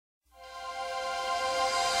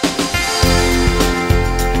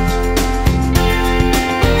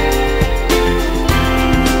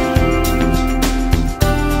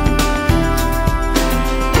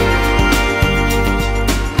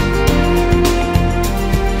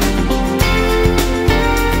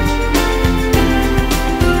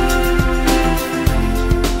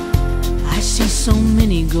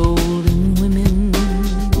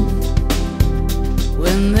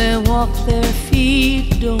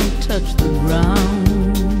touch the ground.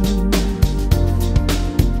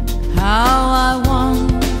 How I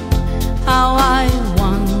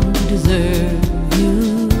want to deserve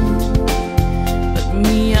you, but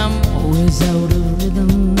me, I'm always out of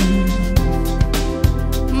rhythm.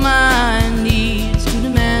 My needs too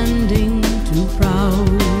demanding, too proud.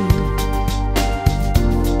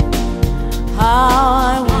 How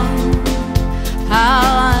I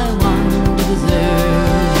want to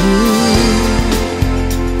deserve you.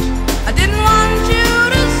 I didn't want you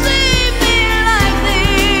to see me like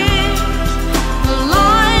this. The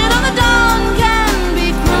light on the dawn can be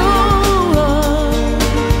cruel.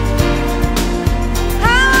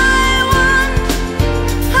 How I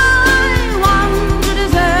want to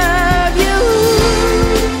deserve you.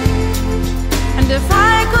 And if I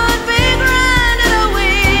could be granted a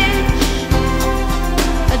wish,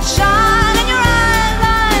 I'd shine in your eyes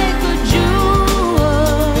like a jewel.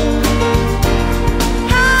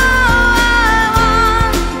 How I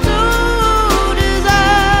want to deserve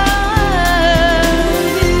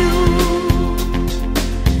you.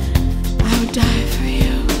 I would die for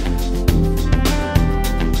you.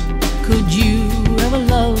 Could you ever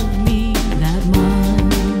love me that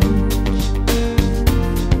much?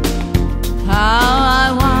 How I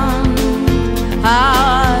want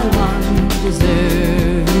to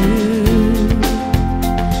deserve you.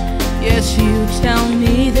 Yes, you tell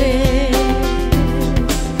me this,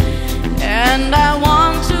 and I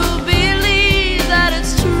want to believe that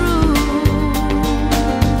it's true.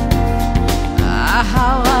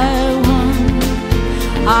 How I want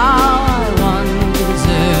to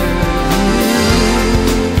deserve you.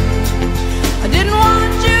 I didn't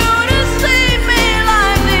want you to see me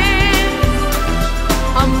like this.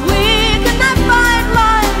 I'm weak and I fight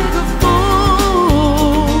like a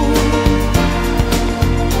fool.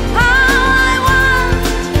 How I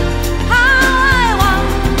want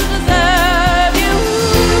to deserve you.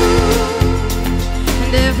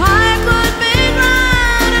 And if I could be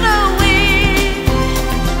granted a wish,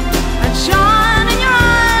 I'd shine in your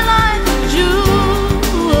eye like a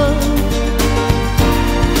jewel.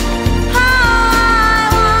 How I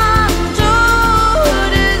want to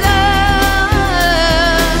deserve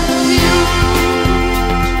you.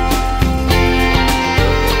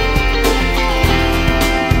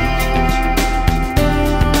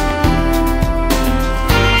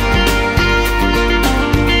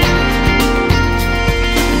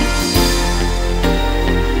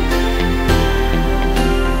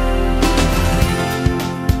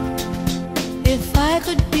 If I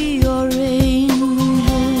could be your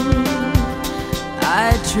angel,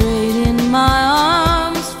 I'd trade in my